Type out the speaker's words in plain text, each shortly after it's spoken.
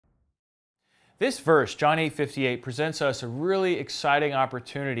This verse, John 8:58, presents us a really exciting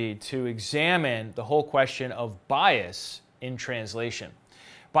opportunity to examine the whole question of bias in translation.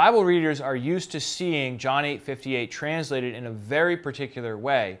 Bible readers are used to seeing John 8:58 translated in a very particular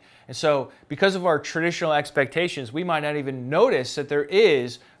way. And so, because of our traditional expectations, we might not even notice that there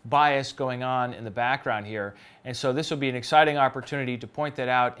is bias going on in the background here. And so this will be an exciting opportunity to point that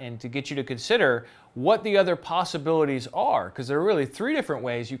out and to get you to consider what the other possibilities are, because there are really three different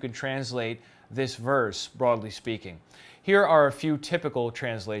ways you can translate this verse, broadly speaking. Here are a few typical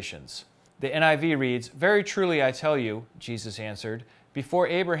translations. The NIV reads, "Very truly I tell you," Jesus answered, "before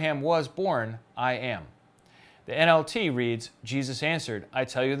Abraham was born, I am." The NLT reads, "Jesus answered, I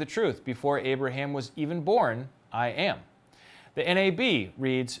tell you the truth, before Abraham was even born, I am." The NAB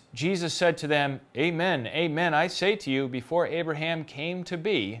reads, "Jesus said to them, Amen, amen, I say to you, before Abraham came to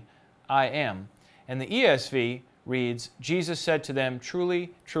be, I am." And the ESV reads, "Jesus said to them,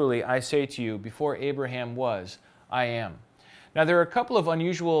 Truly, truly, I say to you, before Abraham was, I am." Now, there are a couple of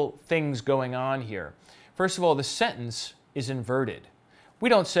unusual things going on here. First of all, the sentence is inverted. We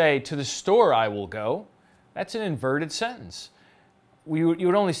don't say, "To the store I will go." That's an inverted sentence. You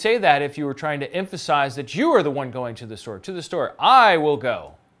would only say that if you were trying to emphasize that you are the one going to the store. To the store, I will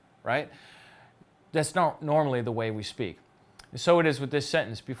go, right? That's not normally the way we speak. And so it is with this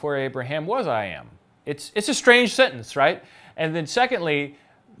sentence, "Before Abraham was, I am." It's a strange sentence, right? And then secondly,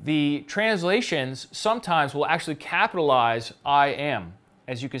 the translations sometimes will actually capitalize "I am."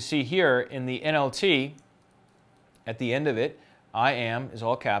 As you can see here in the NLT, at the end of it, "I am" is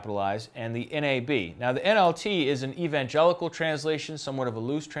all capitalized, and the NAB. Now, the NLT is an evangelical translation, somewhat of a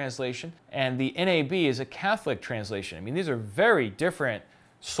loose translation, and the NAB is a Catholic translation. I mean, these are very different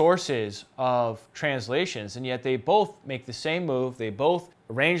sources of translations, and yet they both make the same move. They both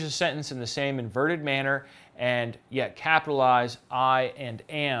arrange the sentence in the same inverted manner, and yet capitalize "I" and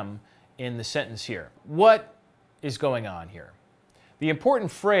 "am" in the sentence here. What is going on here? The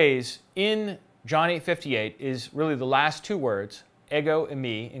important phrase in John 8:58 is really the last two words, ego and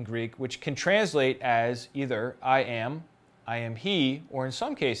me in Greek, which can translate as either I am he, or in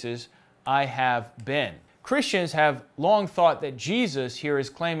some cases, I have been. Christians have long thought that Jesus here is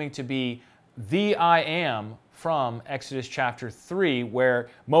claiming to be the I am from Exodus chapter 3, where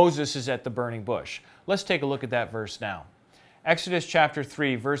Moses is at the burning bush. Let's take a look at that verse now. Exodus chapter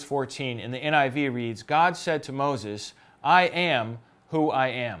 3, verse 14 in the NIV reads, "God said to Moses, I am who I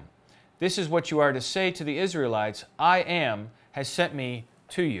am. This is what you are to say to the Israelites, I am has sent me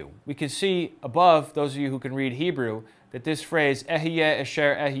to you." We can see above, those of you who can read Hebrew, that this phrase, Ehyeh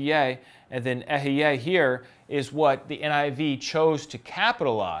asher ehyeh, and then Ehyeh here, is what the NIV chose to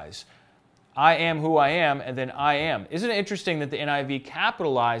capitalize. I am who I am, and then I am. Isn't it interesting that the NIV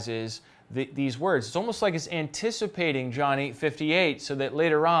capitalizes these words? It's almost like it's anticipating John 8:58 so that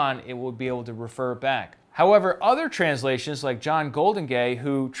later on it will be able to refer back. However, other translations like John Goldingay,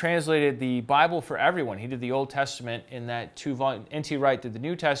 who translated the Bible for everyone, he did the Old Testament in that two-volume, N.T. Wright did the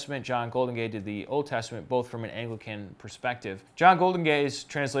New Testament, John Goldingay did the Old Testament, both from an Anglican perspective. John Goldingay's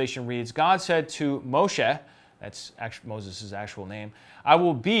translation reads, "God said to Moshe," that's Moses' actual name, "I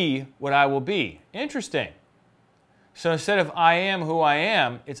will be what I will be." Interesting. So instead of "I am who I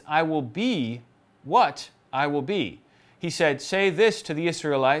am," it's "I will be what I will be." He said, "Say this to the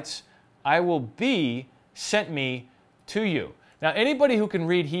Israelites, I will be sent me to you." Now, anybody who can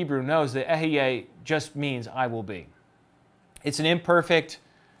read Hebrew knows that Ehyeh just means "I will be." It's an imperfect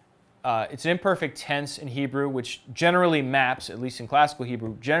tense in Hebrew, which generally maps, at least in classical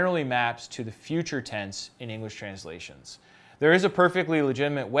Hebrew, generally maps to the future tense in English translations. There is a perfectly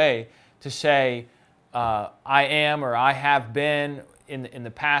legitimate way to say "I am" or "I have been" in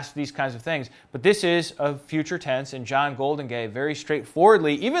the past, these kinds of things. But this is a future tense, and John Goldingay very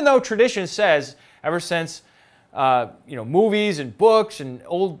straightforwardly, even though tradition says, ever since movies and books and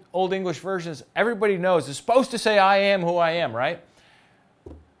old English versions, everybody knows it's supposed to say "I am who I am," right?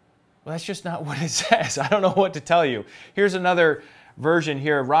 Well, that's just not what it says. I don't know what to tell you. Here's another version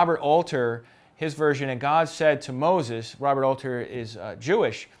here. Robert Alter, his version, "And God said to Moses," Robert Alter is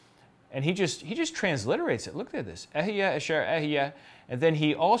Jewish, and he just transliterates it. Look at this. Ehyeh asher ehyeh. And then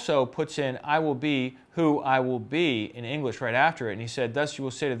he also puts in "I will be who I will be" in English right after it. And he said, "Thus you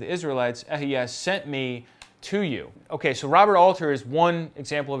will say to the Israelites, Ehyeh sent me to you." Okay, so Robert Alter is one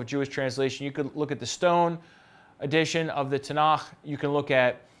example of a Jewish translation. You could look at the Stone edition of the Tanakh. You can look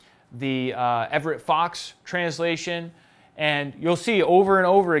at the Everett Fox translation. And you'll see over and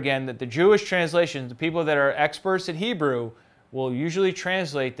over again that the Jewish translations, the people that are experts at Hebrew, will usually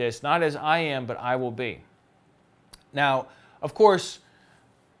translate this not as "I am," but "I will be." Now, of course,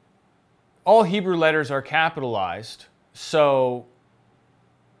 all Hebrew letters are capitalized, so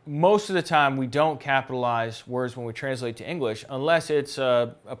most of the time we don't capitalize words when we translate to English unless it's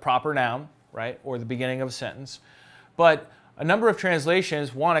a proper noun, right, or the beginning of a sentence. But a number of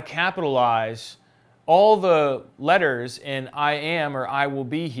translations want to capitalize all the letters in I am or I will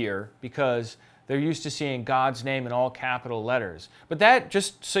be here because they're used to seeing God's name in all capital letters. But that,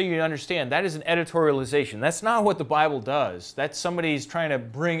 just so you understand, that is an editorialization. That's not what the Bible does. That's somebody's trying to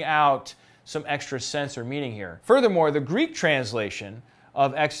bring out some extra sense or meaning here. Furthermore, the Greek translation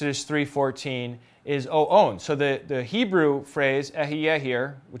of Exodus 3:14 is o'on. So the Hebrew phrase ehyeh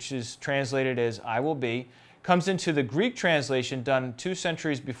here, which is translated as I will be, comes into the Greek translation done 2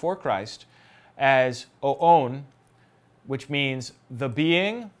 centuries before Christ as o'on, which means the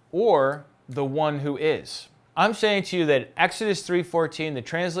being or the one who is. I'm saying to you that Exodus 3:14, the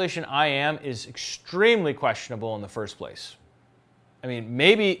translation I am, is extremely questionable in the first place. I mean,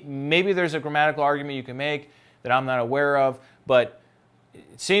 maybe there's a grammatical argument you can make that I'm not aware of, but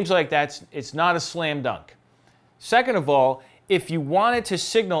it seems like it's not a slam dunk. Second of all, if you wanted to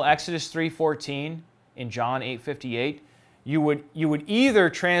signal Exodus 3:14 in John 8:58, you would either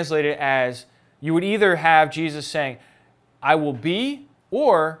translate it as, you would either have Jesus saying, I will be,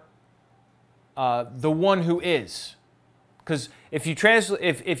 or the one who is. Because if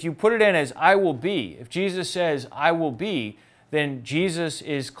you put it in as I will be, if Jesus says I will be, then Jesus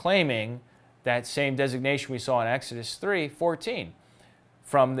is claiming that same designation we saw in Exodus 3:14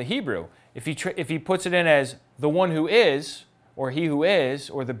 from the Hebrew. If he puts it in as the one who is, or he who is,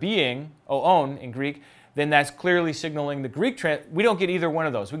 or the being, o'on in Greek, then that's clearly signaling the Greek. We don't get either one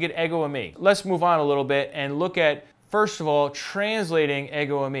of those. We get ego eimi. Let's move on a little bit and look at, first of all, translating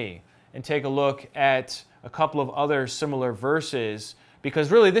ego eimi, and take a look at a couple of other similar verses,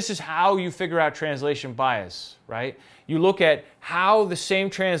 because really this is how you figure out translation bias, right? You look at how the same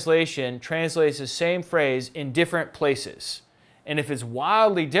translation translates the same phrase in different places. And if it's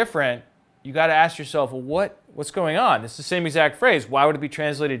wildly different, you got to ask yourself, well, what's going on? It's the same exact phrase. Why would it be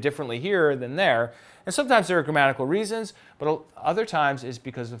translated differently here than there? And sometimes there are grammatical reasons, but other times it's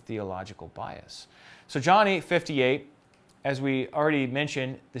because of theological bias. So John 8:58, as we already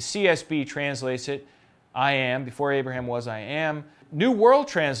mentioned, the CSB translates it, I am, before Abraham was, I am. New World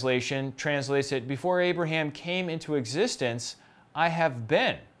Translation translates it, before Abraham came into existence, I have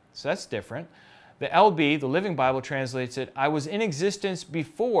been. So that's different. The LB, the Living Bible, translates it, I was in existence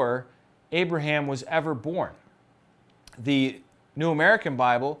before Abraham was ever born. The New American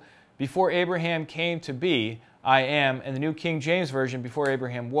Bible, before Abraham came to be, I am, and the New King James Version, before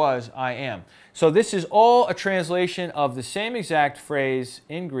Abraham was, I am. So this is all a translation of the same exact phrase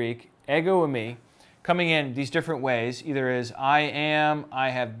in Greek, ego eimi, coming in these different ways, either as I am, I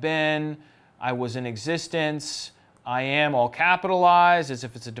have been, I was in existence, I am all capitalized as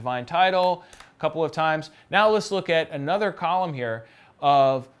if it's a divine title a couple of times. Now let's look at another column here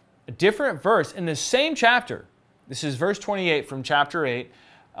of a different verse in the same chapter. This is verse 28 from chapter 8,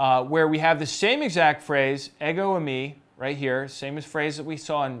 where we have the same exact phrase, ego eimi, right here, same as phrase that we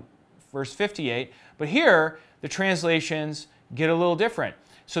saw in verse 58, but here the translations get a little different.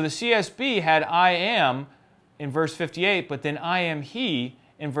 So the CSB had I am in verse 58, but then I am he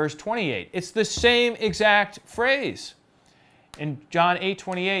in verse 28. It's the same exact phrase. In John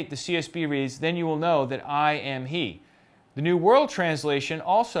 8:28, the CSB reads, then you will know that I am he. The New World Translation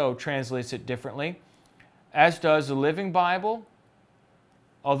also translates it differently, as does the Living Bible,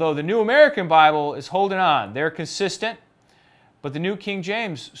 although the New American Bible is holding on. They're consistent, but the New King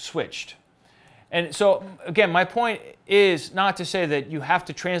James switched. And so, again, my point is not to say that you have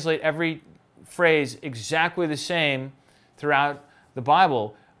to translate every phrase exactly the same throughout the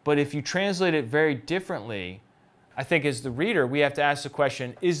Bible, but if you translate it very differently, I think as the reader, we have to ask the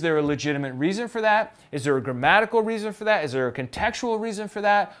question, is there a legitimate reason for that? Is there a grammatical reason for that? Is there a contextual reason for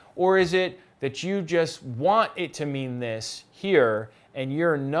that? Or is it that you just want it to mean this here, and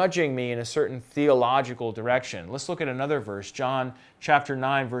you're nudging me in a certain theological direction? Let's look at another verse, John chapter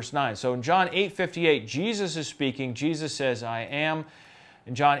 9, verse 9. So in John 8:58, Jesus is speaking. Jesus says, I am.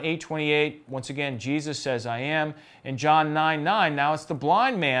 In John 8:28, once again, Jesus says, I am. In John 9:9, now it's the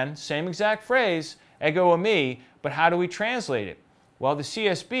blind man, same exact phrase, ego eimi, but how do we translate it? Well, the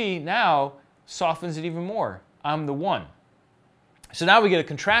CSB now softens it even more. I'm the one. So now we get a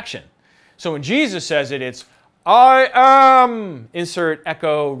contraction. So when Jesus says it, it's I am, insert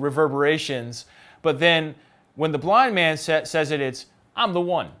echo reverberations. But then when the blind man says it, it's I'm the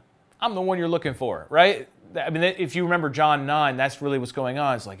one. I'm the one you're looking for, right? I mean, if you remember John 9, that's really what's going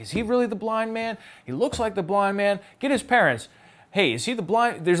on. It's like, is he really the blind man? He looks like the blind man. Get his parents. Hey, is he the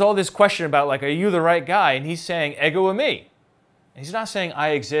blind? There's all this question about, like, are you the right guy? And he's saying, ego eimi. And he's not saying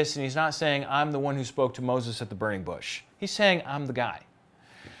I exist, and he's not saying I'm the one who spoke to Moses at the burning bush. He's saying I'm the guy.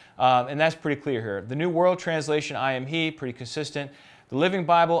 And that's pretty clear here. The New World Translation, I am he, pretty consistent. The Living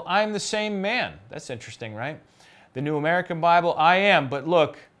Bible, I am the same man. That's interesting, right? The New American Bible, I am, but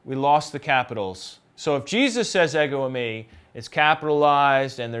look, we lost the capitals. So if Jesus says ego eimi, it's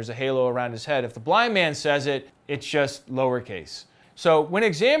capitalized and there's a halo around his head. If the blind man says it, it's just lowercase. So when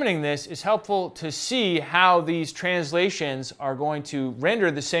examining this, it's helpful to see how these translations are going to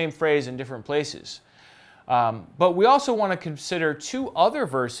render the same phrase in different places. But we also want to consider two other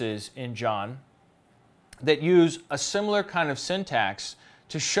verses in John that use a similar kind of syntax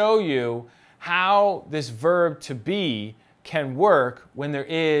to show you how this verb to be can work when there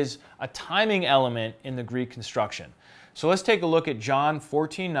is a timing element in the Greek construction. So let's take a look at John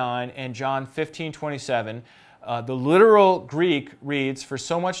 14:9 and John 15:27. The literal Greek reads, "For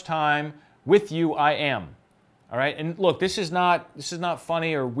so much time with you I am." All right, and look, this is not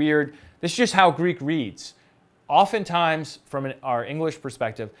funny or weird. This is just how Greek reads. Oftentimes, from our English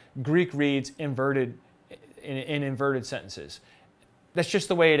perspective, Greek reads inverted in inverted sentences. That's just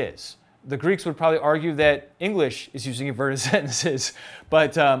the way it is. The Greeks would probably argue that English is using inverted sentences,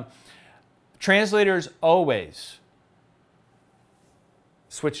 but translators always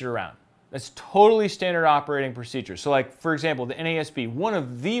switch it around. That's totally standard operating procedure. So like, for example, the NASB, one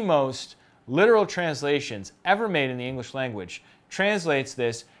of the most literal translations ever made in the English language, translates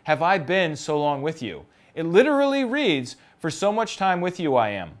this, "Have I been so long with you?" It literally reads, "For so much time with you I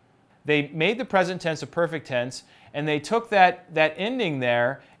am." They made the present tense a perfect tense, and they took that ending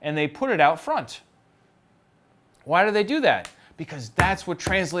there and they put it out front. Why do they do that? Because that's what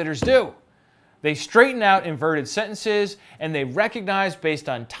translators do. They straighten out inverted sentences, and they recognize based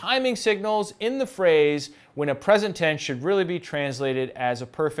on timing signals in the phrase when a present tense should really be translated as a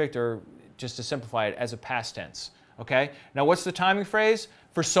perfect, or just to simplify it, as a past tense. Okay? Now what's the timing phrase?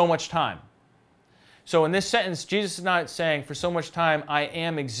 For so much time. So in this sentence, Jesus is not saying, "For so much time I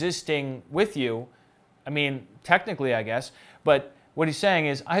am existing with you." I mean, technically, I guess, but what he's saying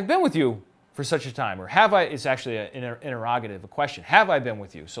is, "I've been with you for such a time," or "have I?" It's actually an interrogative, a question. "Have I been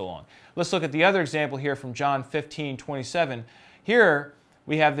with you so long?" Let's look at the other example here from John 15:27. Here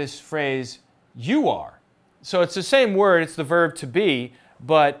we have this phrase, "you are." So it's the same word, it's the verb to be,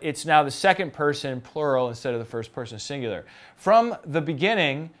 but it's now the second person plural instead of the first person singular. "From the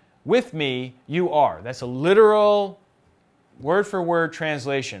beginning, with me, you are." That's a literal, word-for-word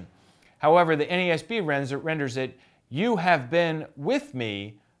translation. However, the NASB renders it, "You have been with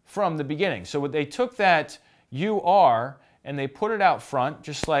me from the beginning." So they took that "you are" and they put it out front,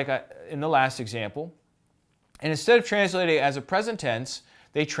 just like in the last example. And instead of translating it as a present tense,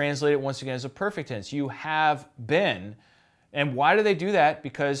 they translate it once again as a perfect tense. "You have been." And why do they do that?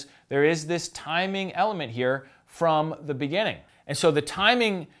 Because there is this timing element here, "from the beginning." And so the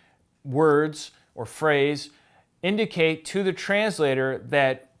timing words or phrase indicate to the translator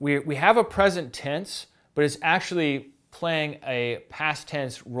that we have a present tense, but it's actually playing a past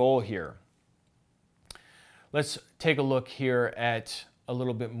tense role here. Let's take a look here at a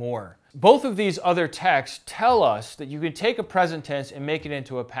little bit more. Both of these other texts tell us that you can take a present tense and make it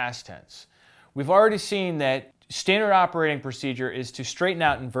into a past tense. We've already seen that standard operating procedure is to straighten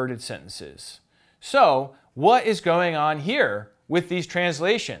out inverted sentences. So what is going on here with these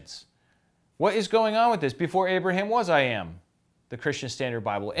translations? What is going on with this? "Before Abraham was, I am," the Christian Standard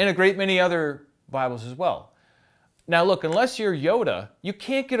Bible, and a great many other Bibles as well. Now look, unless you're Yoda, you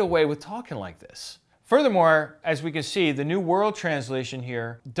can't get away with talking like this. Furthermore, as we can see, the New World Translation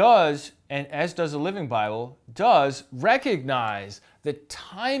here does, and as does the Living Bible, does recognize the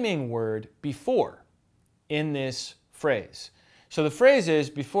timing word "before" in this phrase. So the phrase is,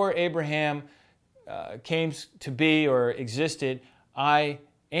 "Before Abraham came to be or existed, I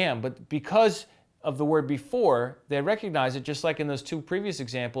am." But because of the word "before," they recognize it, just like in those two previous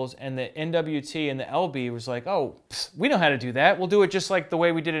examples, and the NWT and the LB was like, "Oh, we know how to do that. We'll do it just like the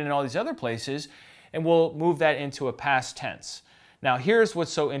way we did it in all these other places, and we'll move that into a past tense." Now here's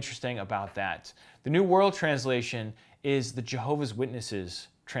what's so interesting about that. The New World Translation is the Jehovah's Witnesses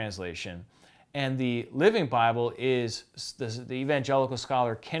translation, and the Living Bible is the evangelical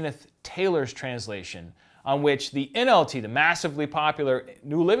scholar Kenneth Taylor's translation, on which the NLT, the massively popular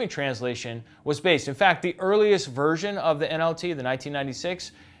New Living Translation, was based. In fact, the earliest version of the NLT, the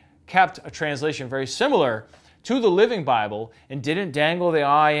 1996, kept a translation very similar to the Living Bible and didn't dangle the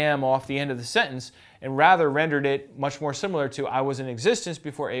 "I am" off the end of the sentence, and rather rendered it much more similar to "I was in existence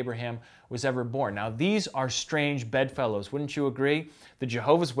before Abraham was ever born." Now, these are strange bedfellows, wouldn't you agree? The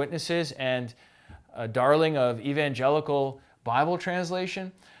Jehovah's Witnesses and a darling of evangelical Bible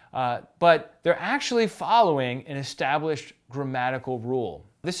translation. But they're actually following an established grammatical rule.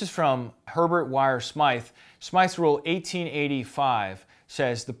 This is from Herbert Wire Smythe. Smythe's Rule 1885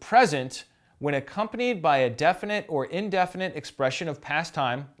 says, the present, when accompanied by a definite or indefinite expression of past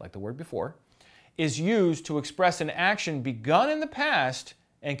time, like the word before, is used to express an action begun in the past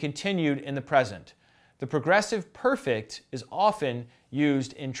and continued in the present. The progressive perfect is often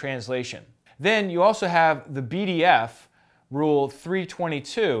used in translation. Then you also have the BDF, Rule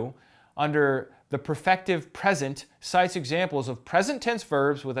 322, under the perfective present, cites examples of present tense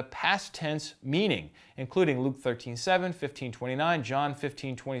verbs with a past tense meaning, including Luke 13:7, 15:29, John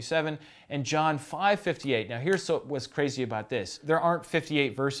 15:27, and John 5:58. Now here's what's crazy about this. There aren't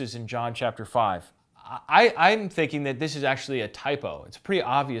 58 verses in John chapter 5. I'm thinking that this is actually a typo. It's a pretty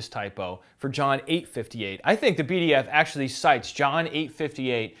obvious typo for John 8:58. I think the BDF actually cites John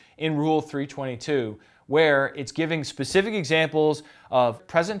 8:58 in Rule 322, where it's giving specific examples of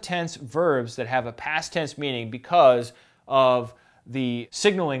present tense verbs that have a past tense meaning because of the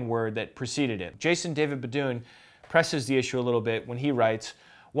signaling word that preceded it. Jason David Badoon presses the issue a little bit when he writes,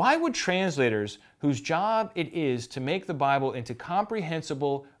 "Why would translators whose job it is to make the Bible into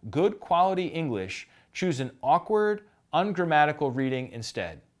comprehensible, good quality English choose an awkward, ungrammatical reading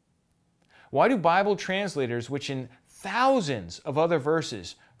instead? Why do Bible translators, which in thousands of other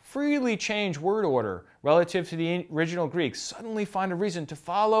verses freely change word order relative to the original Greek, suddenly find a reason to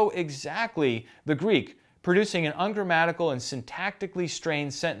follow exactly the Greek, producing an ungrammatical and syntactically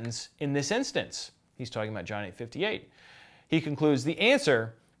strained sentence in this instance?" He's talking about John 8:58. He concludes, the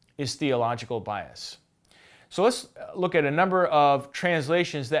answer is theological bias. So let's look at a number of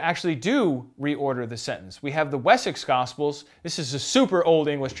translations that actually do reorder the sentence. We have the Wessex Gospels. This is a super old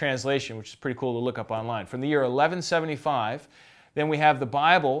English translation, which is pretty cool to look up online, from the year 1175. Then we have the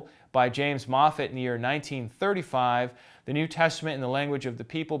Bible by James Moffat in the year 1935, the New Testament in the Language of the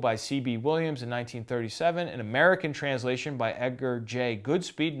People by C.B. Williams in 1937, an American translation by Edgar J.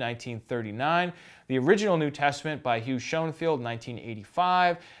 Goodspeed, 1939, the original New Testament by Hugh Schoenfield,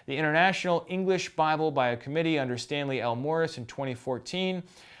 1985, the International English Bible by a committee under Stanley L. Morris in 2014.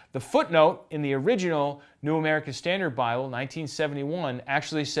 The footnote in the original New American Standard Bible, 1971,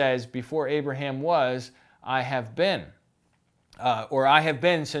 actually says, "Before Abraham was, I have been." Or "I have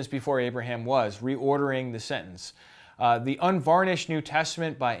been since before Abraham was," reordering the sentence. The Unvarnished New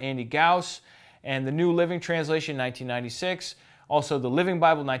Testament by Andy Gauss, and the New Living Translation, 1996. Also the Living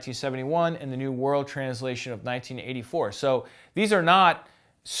Bible, 1971, and the New World Translation of 1984. So these are not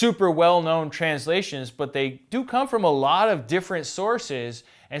super well-known translations, but they do come from a lot of different sources,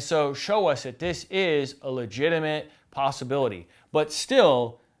 and so show us that this is a legitimate possibility. But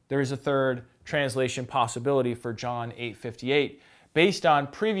still, there is a third translation possibility for John 8:58 based on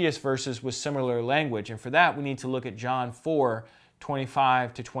previous verses with similar language. And for that, we need to look at John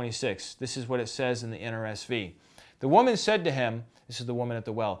 4:25-26. This is what it says in the NRSV. "The woman said to him," this is the woman at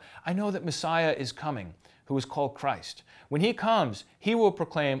the well, "I know that Messiah is coming, who is called Christ. When he comes, he will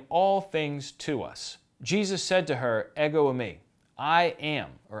proclaim all things to us. Jesus said to her, Ego eimi, I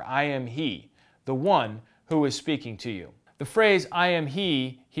am, or I am he, the one who is speaking to you." The phrase "I am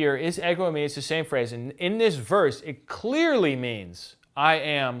he" here is ego eimi. It's the same phrase. And in this verse, it clearly means I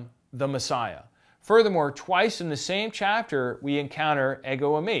am the Messiah. Furthermore, twice in the same chapter, we encounter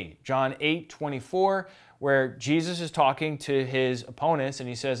ego eimi. John 8:24, where Jesus is talking to his opponents, and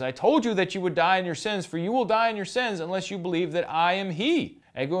he says, "I told you that you would die in your sins, for you will die in your sins unless you believe that I am he."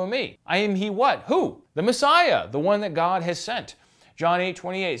 Ego eimi. I am he what? Who? The Messiah, the one that God has sent. John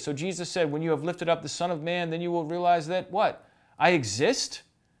 8:28, "So Jesus said, when you have lifted up the Son of Man, then you will realize that," what? "I exist?"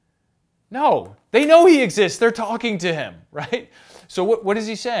 No, they know he exists. They're talking to him, right? So what is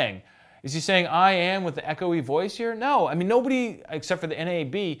he saying? Is he saying "I am" with the echoey voice here? No, I mean, nobody except for the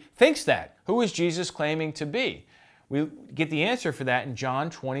NAB thinks that. Who is Jesus claiming to be? We get the answer for that in John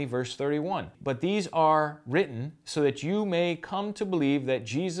 20, verse 31. "But these are written so that you may come to believe that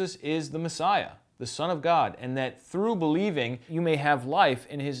Jesus is the Messiah, the Son of God, and that through believing you may have life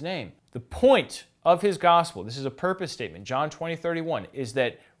in his name." The point of his gospel, this is a purpose statement, John 20:31, is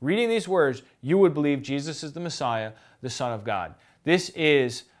that reading these words, you would believe Jesus is the Messiah, the Son of God. This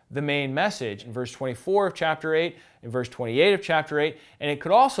is the main message in verse 24 of chapter 8, in verse 28 of chapter 8, and it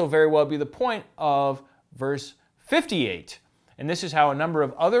could also very well be the point of verse 58. And this is how a number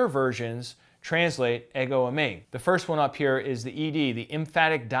of other versions translate ego eimi. The first one up here is the ED, the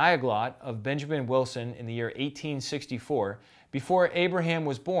emphatic diaglott of Benjamin Wilson in the year 1864. "Before Abraham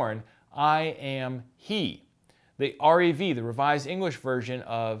was born, I am he." The REV, the Revised English Version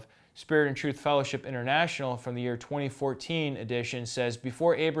of Spirit and Truth Fellowship International from the year 2014 edition says,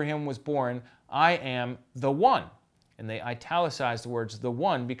 "Before Abraham was born, I am the one." And they italicize the words "the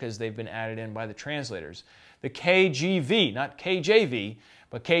one" because they've been added in by the translators. The KGV, not KJV,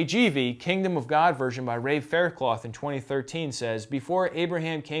 But KJV, Kingdom of God version by Ray Faircloth in 2013 says, before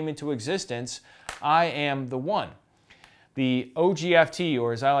Abraham came into existence, I am the one. The OGFT,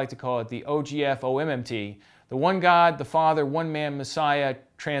 or as I like to call it, the OGF-OMMT, the One God, the Father, One Man, Messiah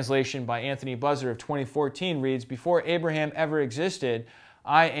translation by Anthony Buzzer of 2014 reads, before Abraham ever existed,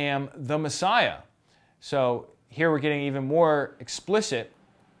 I am the Messiah. So here we're getting even more explicit.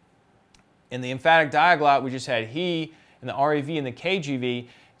 In the emphatic diaglot, we just had he, in the REV and the KJV,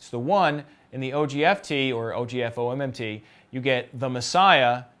 it's the one. In the OGFT, or OGF-OMMT, you get the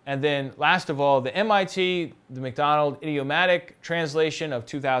Messiah. And then last of all, the MIT, the McDonald Idiomatic Translation of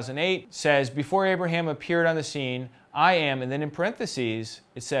 2008, says, before Abraham appeared on the scene, I am, and then in parentheses,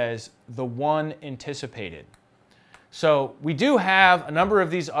 it says, the one anticipated. So we do have a number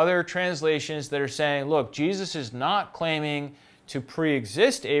of these other translations that are saying, look, Jesus is not claiming to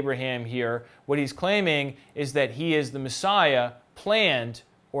pre-exist Abraham here. What he's claiming is that he is the Messiah planned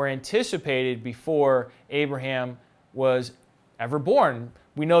or anticipated before Abraham was ever born.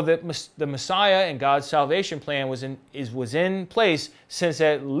 We know that the Messiah and God's salvation plan was in place since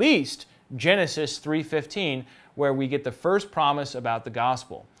at least Genesis 3:15, where we get the first promise about the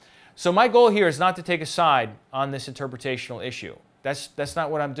gospel. So my goal here is not to take a side on this interpretational issue. That's not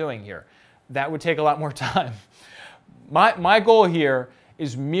what I'm doing here. That would take a lot more time. My goal here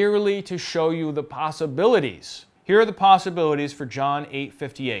is merely to show you the possibilities. Here are the possibilities for John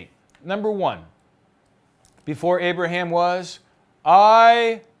 8:58. Number one, before Abraham was,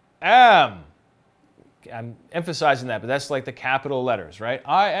 I am. I'm emphasizing that, but that's like the capital letters, right?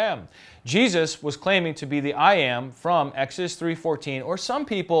 I am. Jesus was claiming to be the I am from Exodus 3:14, or some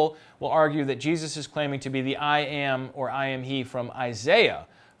people will argue that Jesus is claiming to be the I am or I am he from Isaiah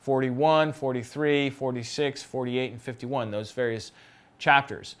 41, 43, 46, 48, and 51, those various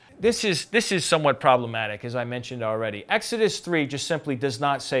chapters. This is somewhat problematic, as I mentioned already. Exodus 3 just simply does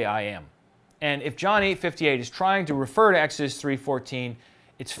not say I am. And if John 8:58 is trying to refer to Exodus 3:14,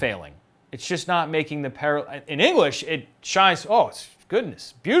 it's failing. It's just not making the parallel. In English, it shines, oh, it's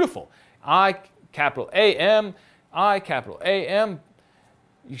goodness, beautiful. I, capital A-M, I, capital A-M.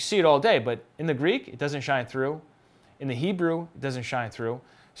 You see it all day, but in the Greek, it doesn't shine through. In the Hebrew, it doesn't shine through.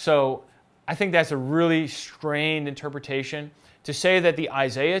 So I think that's a really strained interpretation. To say that the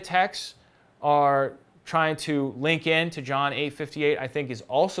Isaiah texts are trying to link in to John 8:58, I think is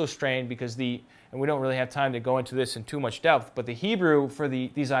also strained because and we don't really have time to go into this in too much depth, but the Hebrew for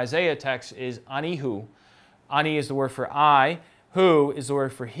these Isaiah texts is anihu. Ani is the word for I, hu is the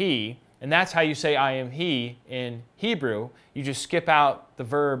word for he, and that's how you say I am he in Hebrew. You just skip out the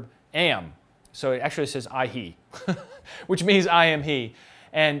verb am. So it actually says I he, which means I am he.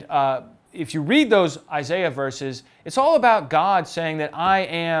 And if you read those Isaiah verses, it's all about God saying that I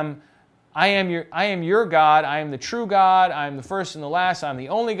am your God, I am the true God, I am the first and the last, I am the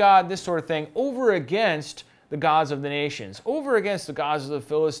only God, this sort of thing, over against the gods of the nations, over against the gods of the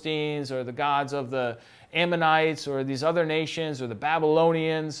Philistines or the gods of the Ammonites or these other nations or the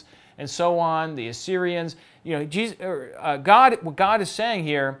Babylonians and so on, the Assyrians. You know, what God is saying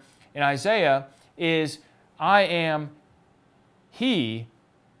here in Isaiah is, I am he,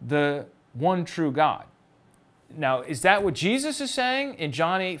 the one true God. Now, is that what Jesus is saying in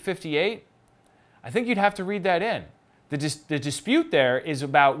John 8:58? I think you'd have to read that in. The dispute there is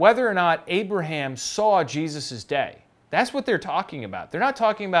about whether or not Abraham saw Jesus' day. That's what they're talking about. They're not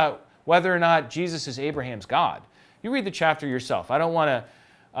talking about whether or not Jesus is Abraham's God. You read the chapter yourself. I don't want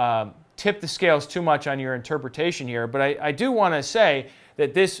to tip the scales too much on your interpretation here, but I do want to say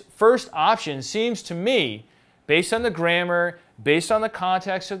that this first option seems to me, based on the grammar, based on the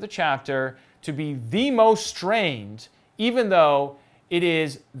context of the chapter, to be the most strained, even though it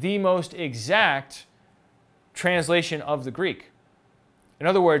is the most exact translation of the Greek. In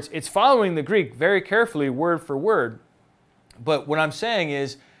other words, it's following the Greek very carefully, word for word. But what I'm saying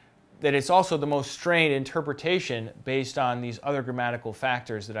is that it's also the most strained interpretation based on these other grammatical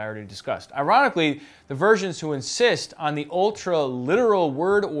factors that I already discussed. Ironically, the versions who insist on the ultra-literal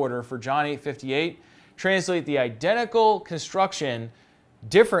word order for John 8:58 translate the identical construction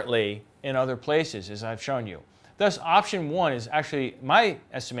differently in other places, as I've shown you. Thus, option 1 is actually, my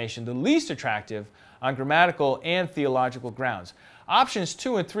estimation, the least attractive on grammatical and theological grounds. Options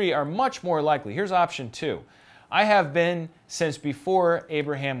 2 and 3 are much more likely. Here's option 2. I have been since before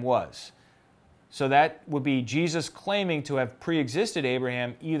Abraham was. So that would be Jesus claiming to have pre-existed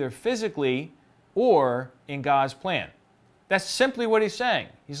Abraham either physically or in God's plan. That's simply what he's saying.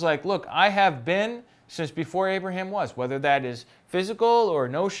 He's like, look, I have been since before Abraham was. Whether that is physical or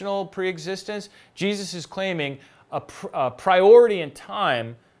notional pre-existence, Jesus is claiming a priority in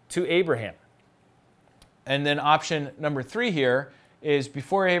time to Abraham. And then option number 3 here is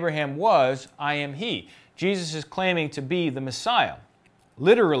before Abraham was, I am he. Jesus is claiming to be the Messiah,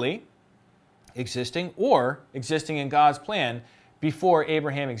 literally existing or existing in God's plan before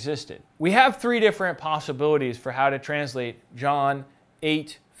Abraham existed. We have three different possibilities for how to translate John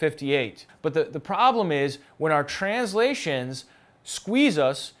 8:58. But the problem is when our translations squeeze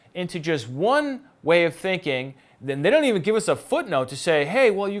us into just one way of thinking, then they don't even give us a footnote to say, hey,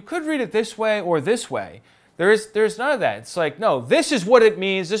 well, you could read it this way or this way. There's none of that. It's like, no, this is what it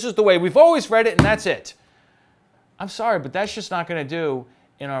means. This is the way we've always read it, and that's it. I'm sorry, but that's just not going to do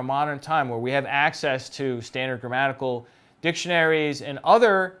in our modern time where we have access to standard grammatical dictionaries and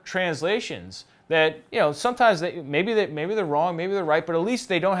other translations that, sometimes maybe they're wrong, maybe they're right, but at least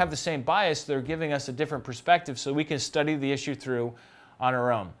they don't have the same bias. They're giving us a different perspective so we can study the issue through on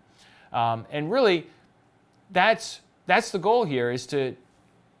our own. And really, that's the goal here, is to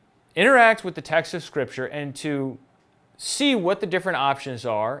interact with the text of Scripture and to see what the different options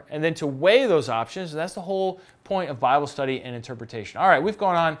are and then to weigh those options. And that's the whole point of Bible study and interpretation. All right, we've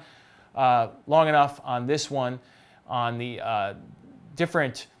gone on long enough on this one, on the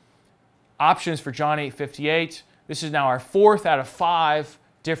different options for John 8:58. This is now our fourth out of 5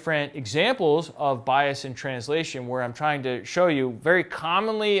 different examples of bias in translation, where I'm trying to show you very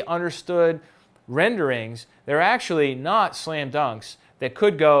commonly understood renderings. They're actually not slam dunks that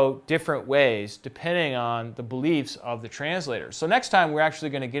could go different ways depending on the beliefs of the translators. So next time we're actually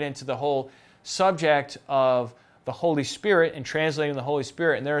going to get into the whole subject of the Holy Spirit and translating the Holy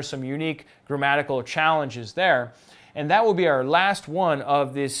Spirit, and there are some unique grammatical challenges there. And that will be our last one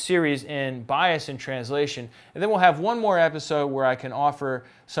of this series in bias in translation. And then we'll have one more episode where I can offer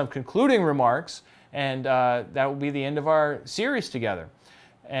some concluding remarks, and that will be the end of our series together.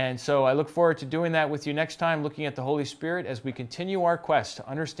 And so I look forward to doing that with you next time, looking at the Holy Spirit as we continue our quest to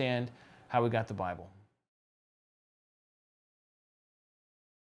understand how we got the Bible.